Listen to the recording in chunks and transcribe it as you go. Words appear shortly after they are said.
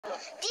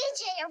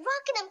DJ, are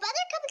Rocket and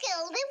Buttercup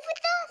gonna live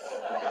with us?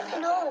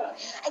 No,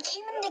 I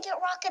came in to get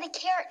Rocket a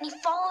carrot and he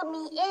followed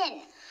me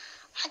in.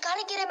 I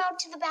gotta get him out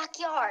to the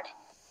backyard.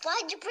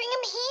 Why'd you bring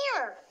him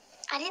here?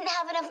 I didn't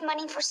have enough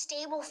money for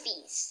stable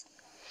fees.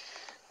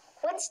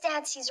 Once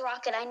Dad sees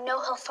Rocket, I know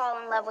he'll fall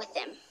in love with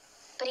him.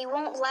 But he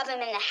won't love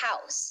him in the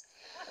house.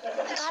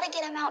 I gotta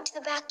get him out to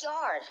the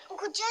backyard.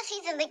 Uncle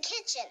Jesse's in the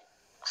kitchen.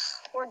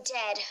 We're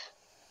dead.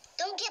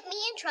 Don't get me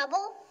in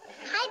trouble.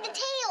 Hide the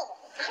tail.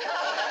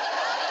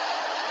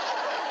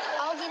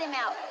 I'll get him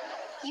out.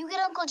 You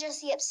get Uncle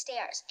Jesse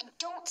upstairs, and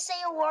don't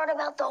say a word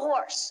about the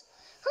horse.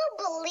 Who'll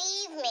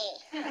believe me?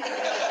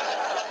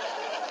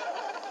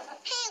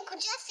 Hey, Uncle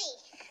Jesse.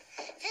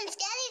 Since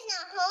Daddy's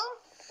not home,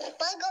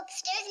 wanna go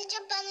upstairs and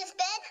jump on his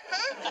bed,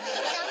 huh?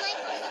 Sound like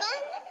fun?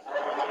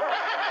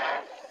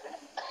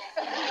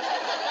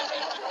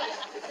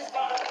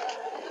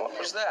 What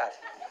was that?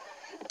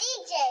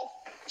 DJ,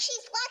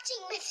 she's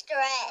watching Mr.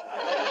 Ed.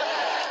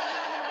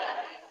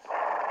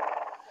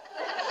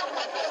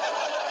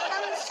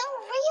 Sounds so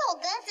real,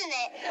 doesn't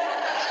it?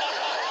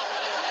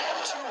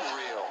 Too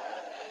real.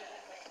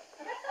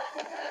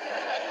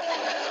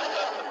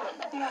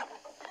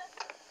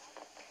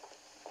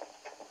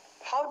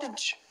 How did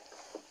you...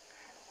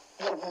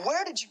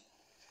 Where did you...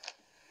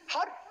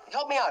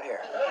 Help me out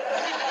here.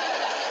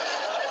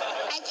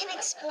 I can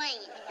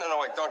explain. No,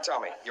 wait, don't tell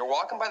me. You're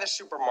walking by the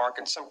supermarket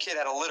and some kid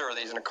had a litter of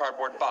these in a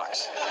cardboard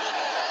box.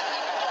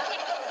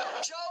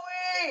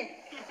 Joey!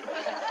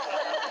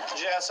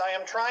 Jess, I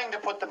am trying to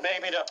put the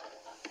baby to...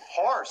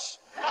 Horse.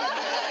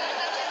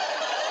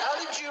 How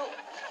did you...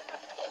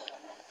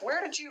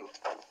 Where did you...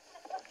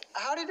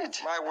 How did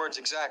it... My words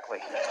exactly.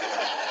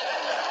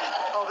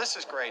 Oh, this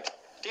is great.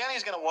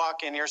 Danny's gonna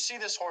walk in here, see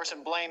this horse,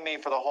 and blame me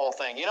for the whole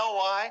thing. You know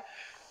why?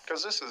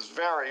 Because this is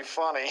very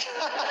funny.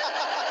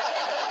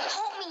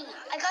 Help me.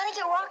 I gotta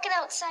get Rocket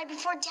outside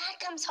before Dad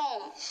comes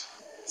home.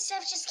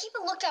 Steph, just keep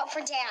a lookout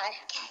for Dad.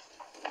 Okay.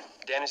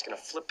 Danny's gonna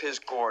flip his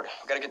gourd.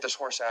 We gotta get this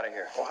horse out of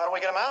here. Well, how do we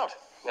get him out?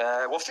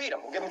 We'll feed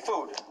him. We'll give him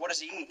food. What does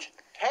he eat?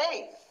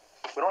 Hay.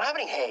 We don't have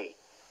any hay.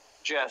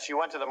 Jess, you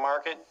went to the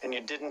market and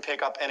you didn't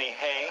pick up any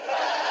hay?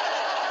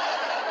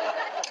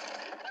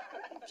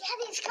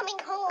 Daddy's coming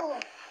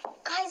home.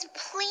 Guys,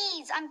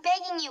 please, I'm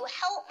begging you,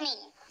 help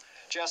me.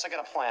 Jess, I got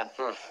a plan.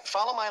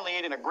 Follow my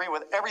lead and agree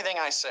with everything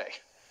I say.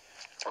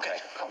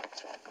 Okay. Come.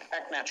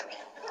 Act natural.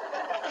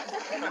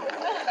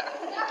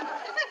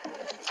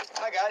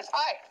 Hi, guys.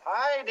 Hi.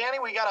 Hi, Danny.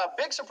 We got a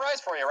big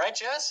surprise for you, right,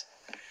 Jess?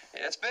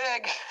 It's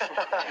big.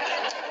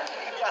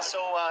 Yeah,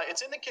 so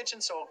it's in the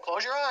kitchen, so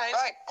close your eyes.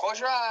 All right, close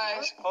your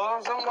eyes.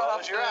 Close them up.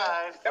 Close your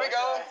eyes. Here we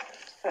go.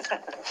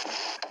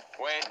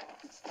 Wait.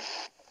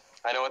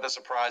 I know what the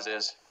surprise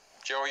is.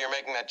 Joey, you're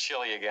making that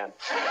chili again.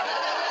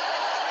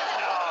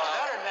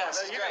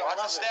 This is You're great. gonna Watch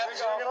the love steps. this.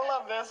 You're gonna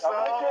love this.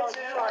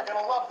 You're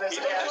gonna love this.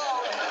 Keep it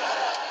low.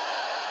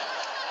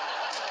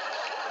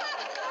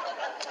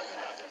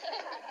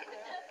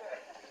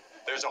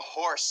 There's a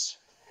horse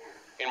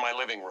in my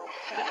living room.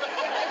 He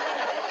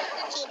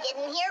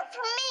didn't hear it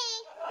from me.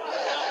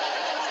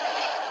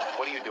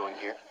 What are you doing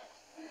here?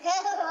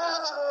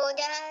 Oh,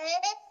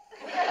 Dad.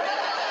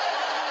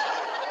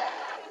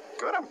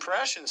 Good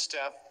impression,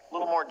 Steph. A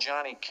little more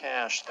Johnny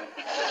Cash than...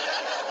 Dad,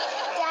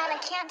 I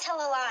can't tell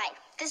a lie.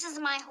 This is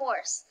my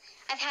horse.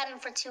 I've had him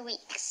for 2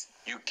 weeks.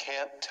 You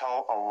can't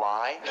tell a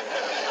lie?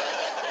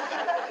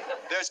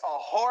 There's a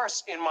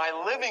horse in my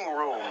living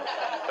room.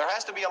 There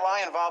has to be a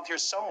lie involved here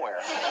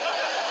somewhere. I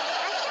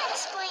can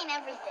explain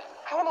everything.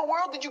 How in the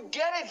world did you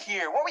get it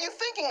here? What were you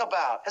thinking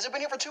about? Has it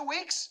been here for 2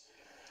 weeks?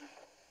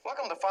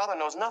 Welcome, the father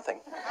knows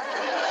nothing.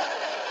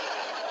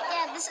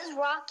 Dad, this is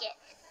Rocket.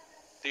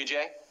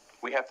 DJ,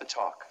 we have to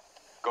talk.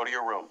 Go to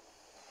your room.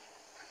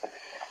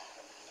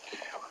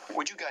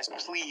 Would you guys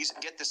please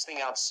get this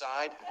thing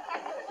outside?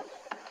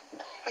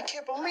 I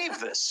can't believe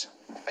this.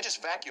 I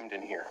just vacuumed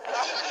in here.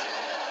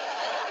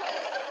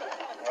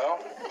 Well,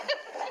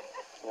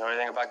 you know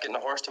anything about getting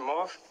a horse to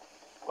move?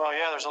 Well,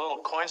 yeah, there's a little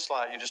coin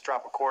slot you just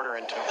drop a quarter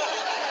into.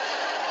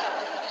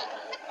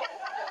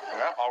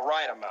 Well, I'll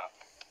write them out.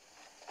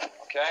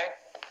 Okay?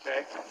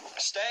 Okay.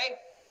 Stay.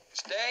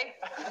 Stay.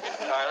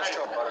 All right, let's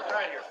go, Butter.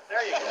 Right here.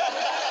 There you go.